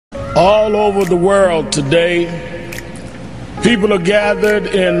All over the world today, people are gathered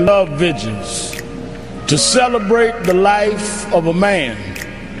in love vigils to celebrate the life of a man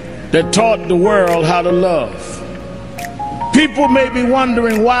that taught the world how to love. People may be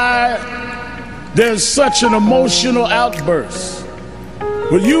wondering why there's such an emotional outburst.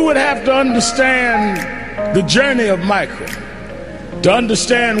 But you would have to understand the journey of Michael to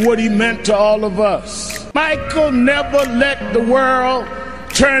understand what he meant to all of us. Michael never let the world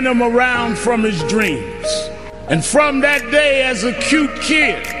turn him around from his dreams. And from that day as a cute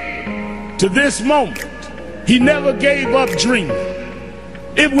kid to this moment, he never gave up dreaming.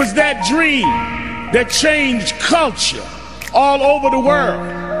 It was that dream that changed culture all over the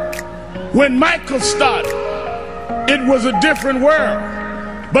world. When Michael started, it was a different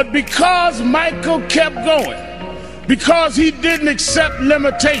world. But because Michael kept going, because he didn't accept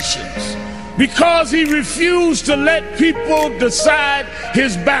limitations, because he refused to let people decide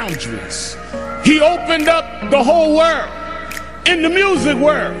his boundaries, he opened up the whole world. In the music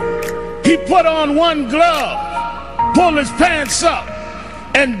world, he put on one glove, pulled his pants up,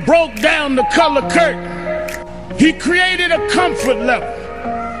 and broke down the color curtain. He created a comfort level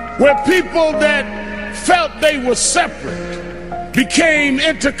where people that felt they were separate became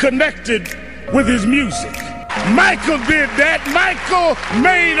interconnected with his music. Michael did that. Michael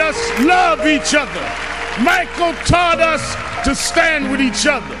made us love each other. Michael taught us to stand with each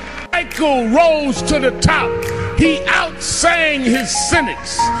other. Michael rose to the top. He outsang his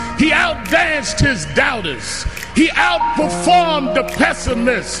cynics. He outdanced his doubters. He outperformed the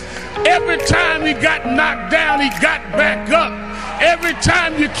pessimists. Every time he got knocked down, he got back up. Every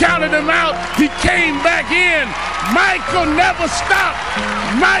time you counted him out, he came back in. Michael never stopped.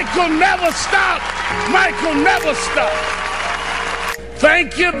 Michael never stopped. Michael never stopped.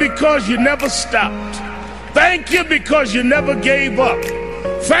 Thank you because you never stopped. Thank you because you never gave up.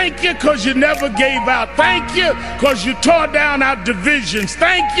 Thank you because you never gave out. Thank you because you tore down our divisions.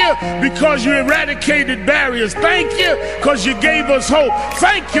 Thank you because you eradicated barriers. Thank you because you gave us hope.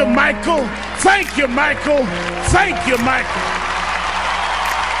 Thank you, Michael. Thank you, Michael. Thank you, Michael.